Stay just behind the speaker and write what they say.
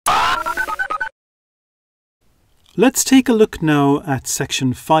Let's take a look now at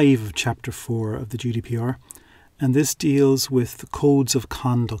Section 5 of Chapter 4 of the GDPR, and this deals with the codes of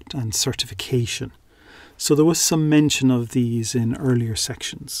conduct and certification. So there was some mention of these in earlier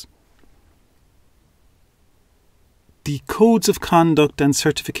sections. The codes of conduct and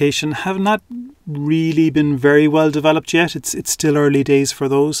certification have not really been very well developed yet. It's still early days for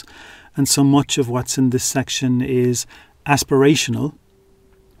those, and so much of what's in this section is aspirational,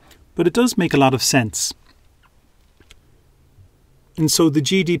 but it does make a lot of sense. And so the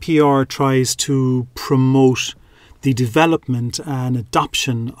GDPR tries to promote the development and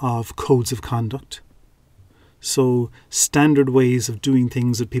adoption of codes of conduct, so standard ways of doing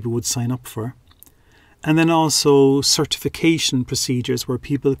things that people would sign up for, and then also certification procedures where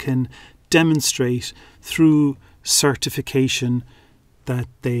people can demonstrate through certification that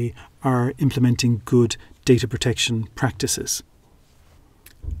they are implementing good data protection practices.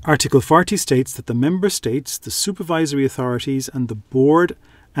 Article 40 states that the Member States, the supervisory authorities and the Board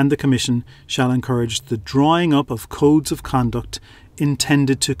and the Commission shall encourage the drawing up of codes of conduct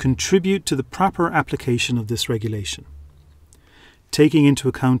intended to contribute to the proper application of this regulation, taking into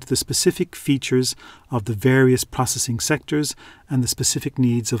account the specific features of the various processing sectors and the specific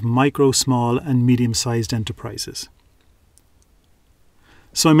needs of micro, small and medium-sized enterprises.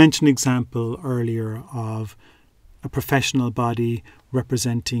 So I mentioned an example earlier of a professional body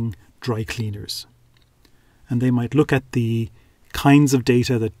representing dry cleaners. And they might look at the kinds of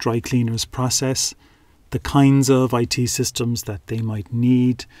data that dry cleaners process, the kinds of IT systems that they might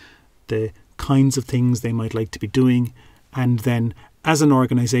need, the kinds of things they might like to be doing, and then as an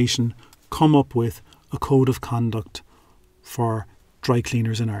organisation come up with a code of conduct for dry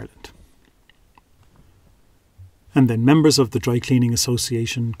cleaners in Ireland. And then members of the Dry Cleaning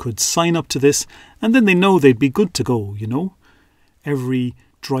Association could sign up to this, and then they know they'd be good to go, you know. Every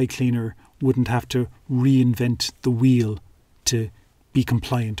dry cleaner wouldn't have to reinvent the wheel to be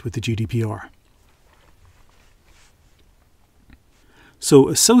compliant with the GDPR. So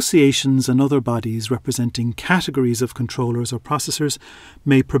associations and other bodies representing categories of controllers or processors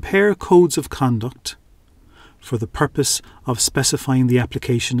may prepare codes of conduct for the purpose of specifying the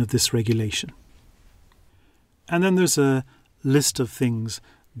application of this regulation. And then there's a list of things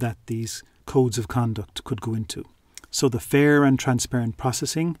that these codes of conduct could go into. So the fair and transparent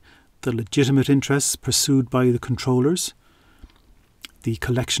processing, the legitimate interests pursued by the controllers, the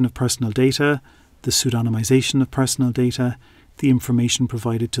collection of personal data, the pseudonymization of personal data, the information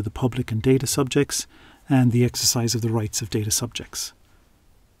provided to the public and data subjects, and the exercise of the rights of data subjects.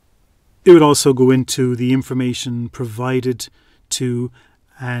 It would also go into the information provided to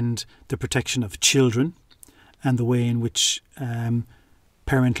and the protection of children, and the way in which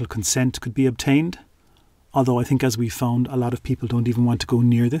parental consent could be obtained, although I think, as we found, a lot of people don't even want to go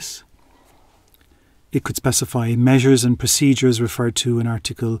near this. It could specify measures and procedures referred to in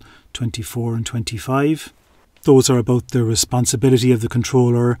Article 24 and 25. Those are about the responsibility of the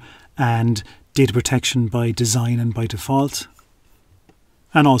controller and data protection by design and by default,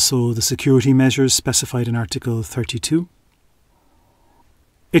 and also the security measures specified in Article 32.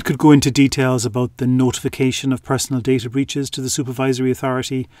 It could go into details about the notification of personal data breaches to the supervisory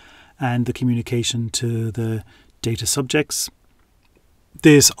authority and the communication to the data subjects.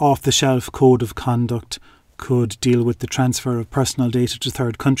 This off-the-shelf code of conduct could deal with the transfer of personal data to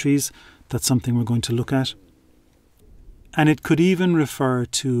third countries. That's something we're going to look at. And it could even refer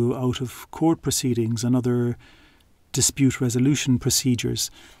to out-of-court proceedings and other dispute resolution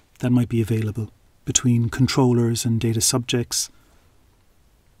procedures that might be available between controllers and data subjects.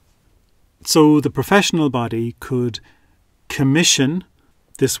 So the professional body could commission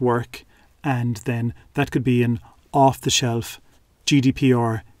this work, and then that could be an off-the-shelf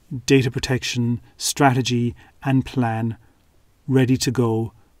GDPR data protection strategy and plan ready to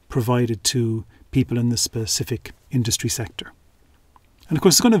go, provided to people in the specific industry sector. And of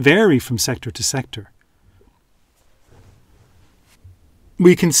course it's going to vary from sector to sector.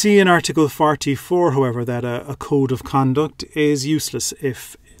 We can see in Article 44, however, that a code of conduct is useless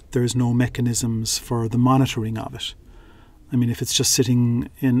if there's no mechanisms for the monitoring of it. I mean, if it's just sitting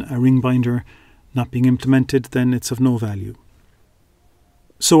in a ring binder not being implemented, then it's of no value.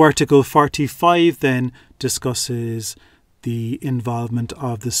 So Article 45 then discusses the involvement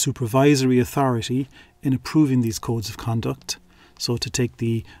of the supervisory authority in approving these codes of conduct. So to take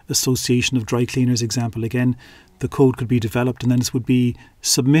the Association of Dry Cleaners example again, the code could be developed and then it would be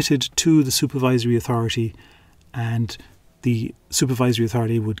submitted to the supervisory authority, and the supervisory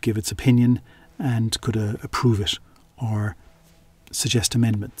authority would give its opinion and could approve it or suggest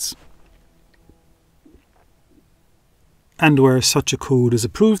amendments. And where such a code is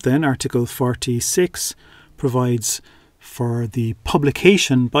approved, then Article 46 provides for the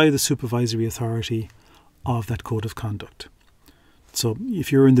publication by the supervisory authority of that code of conduct. So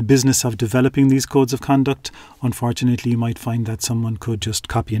if you're in the business of developing these codes of conduct, unfortunately you might find that someone could just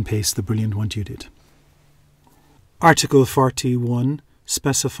copy and paste the brilliant one you did. Article 41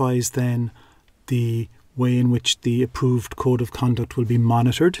 specifies then the way in which the approved code of conduct will be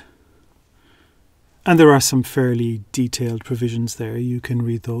monitored. And there are some fairly detailed provisions there. You can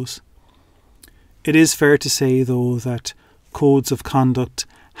read those. It is fair to say, though, that codes of conduct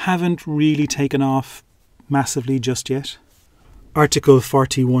haven't really taken off massively just yet. Article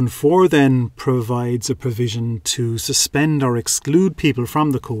 41.4 then provides a provision to suspend or exclude people from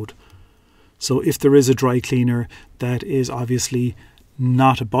the code. So if there is a dry cleaner that is obviously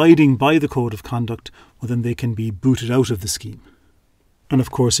not abiding by the code of conduct, well, then they can be booted out of the scheme. And of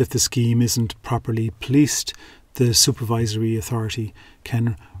course, if the scheme isn't properly policed, the supervisory authority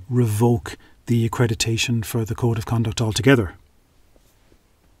can revoke the accreditation for the code of conduct altogether.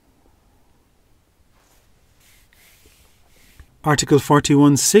 Article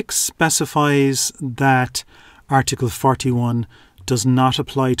 41.6 specifies that Article 41 does not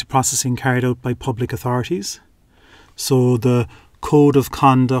apply to processing carried out by public authorities. So the code of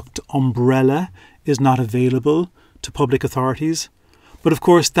conduct umbrella is not available to public authorities. But of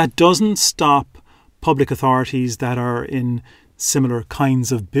course, that doesn't stop public authorities that are in similar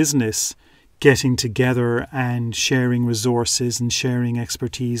kinds of business getting together and sharing resources and sharing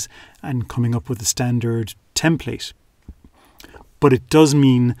expertise and coming up with a standard template. But it does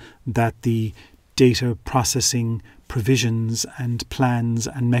mean that the data processing provisions and plans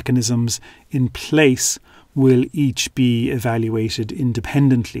and mechanisms in place will each be evaluated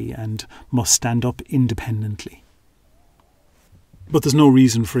independently and must stand up independently. But there's no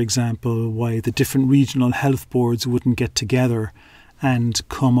reason, for example, why the different regional health boards wouldn't get together and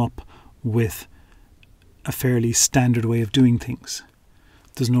come up with a fairly standard way of doing things.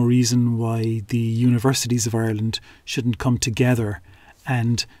 There's no reason why the universities of Ireland shouldn't come together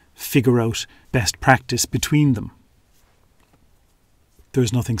and figure out best practice between them.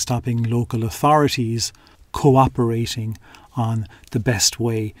 There's nothing stopping local authorities cooperating on the best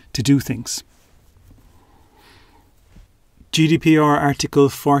way to do things. GDPR Article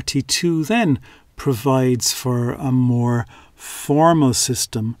 42 then provides for a more formal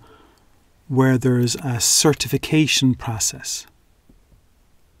system where there's a certification process.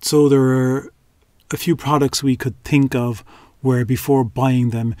 So there are a few products we could think of where before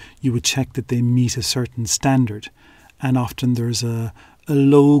buying them you would check that they meet a certain standard, and often there's a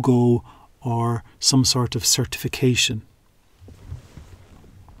logo or some sort of certification.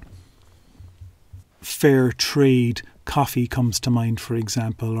 Fair trade coffee comes to mind, for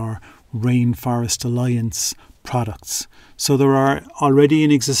example, or Rainforest Alliance products. So there are already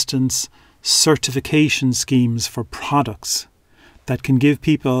in existence certification schemes for products that can give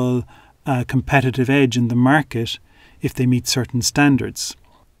people a competitive edge in the market if they meet certain standards.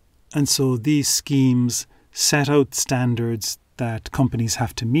 And so these schemes set out standards that companies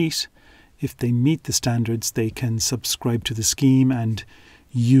have to meet. If they meet the standards, they can subscribe to the scheme and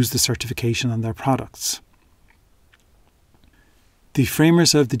use the certification on their products. The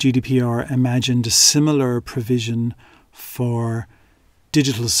framers of the GDPR imagined a similar provision for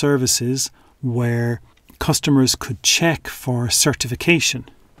digital services where customers could check for certification.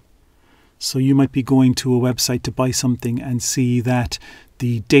 So you might be going to a website to buy something and see that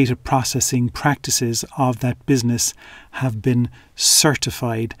the data processing practices of that business have been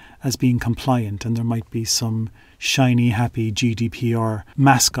certified as being compliant, and there might be some shiny, happy GDPR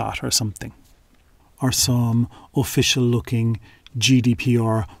mascot or something, or some official-looking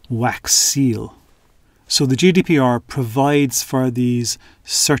GDPR wax seal. So the GDPR provides for these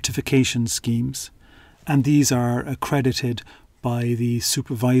certification schemes, and these are accredited by the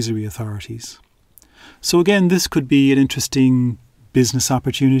supervisory authorities. So again, this could be an interesting business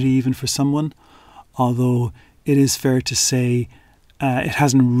opportunity even for someone, although it is fair to say it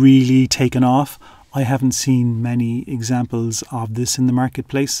hasn't really taken off. I haven't seen many examples of this in the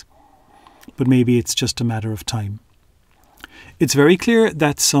marketplace, but maybe it's just a matter of time. It's very clear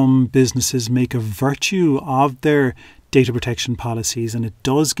that some businesses make a virtue of their data protection policies, and it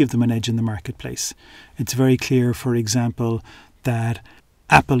does give them an edge in the marketplace. It's very clear, for example, that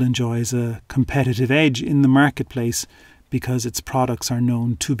Apple enjoys a competitive edge in the marketplace because its products are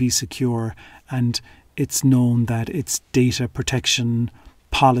known to be secure, and it's known that its data protection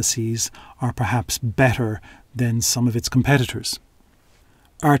policies are perhaps better than some of its competitors.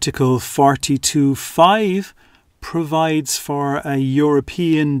 Article 42.5 provides for a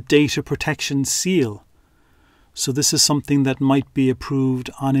European data protection seal. So this is something that might be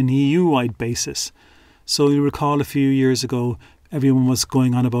approved on an EU-wide basis. So you recall a few years ago, everyone was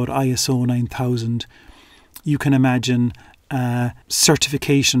going on about ISO 9000. You can imagine a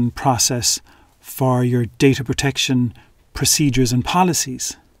certification process for your data protection procedures and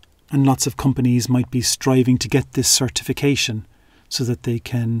policies. And lots of companies might be striving to get this certification so that they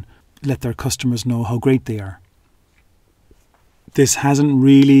can let their customers know how great they are. This hasn't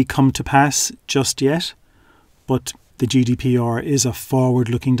really come to pass just yet, but the GDPR is a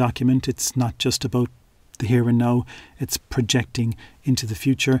forward-looking document. It's not just about the here and now, it's projecting into the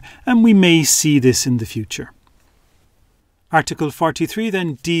future, and we may see this in the future. Article 43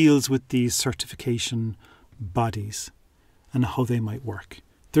 then deals with these certification bodies and how they might work.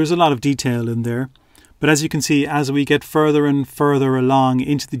 There's a lot of detail in there, but as you can see, as we get further and further along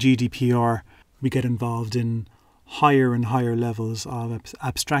into the GDPR, we get involved in higher and higher levels of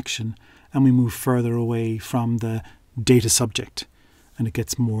abstraction, and we move further away from the data subject, and it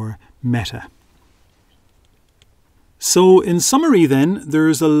gets more meta. So in summary then,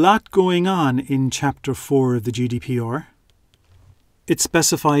 there's a lot going on in Chapter 4 of the GDPR. It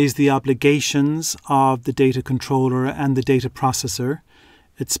specifies the obligations of the data controller and the data processor.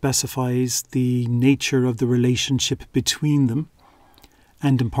 It specifies the nature of the relationship between them,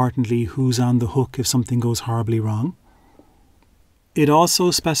 and importantly, who's on the hook if something goes horribly wrong. It also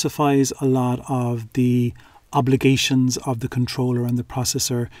specifies a lot of the obligations of the controller and the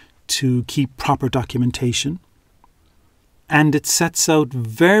processor to keep proper documentation. And it sets out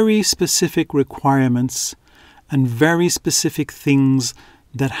very specific requirements and very specific things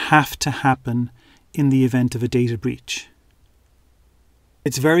that have to happen in the event of a data breach.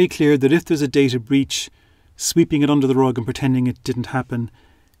 It's very clear that if there's a data breach, sweeping it under the rug and pretending it didn't happen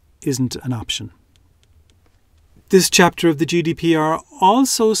isn't an option. This chapter of the GDPR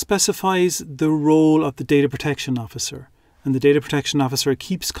also specifies the role of the data protection officer. And the data protection officer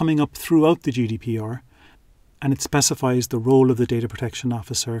keeps coming up throughout the GDPR. And it specifies the role of the data protection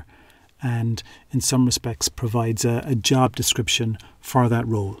officer and in some respects provides a job description for that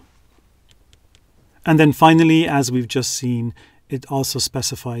role. And then finally, as we've just seen, it also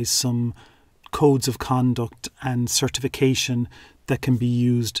specifies some codes of conduct and certification that can be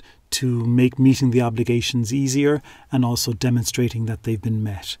used to make meeting the obligations easier and also demonstrating that they've been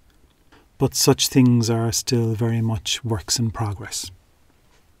met. But such things are still very much works in progress.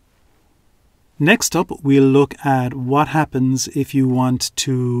 Next up, we'll look at what happens if you want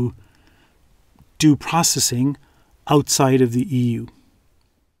to do processing outside of the EU.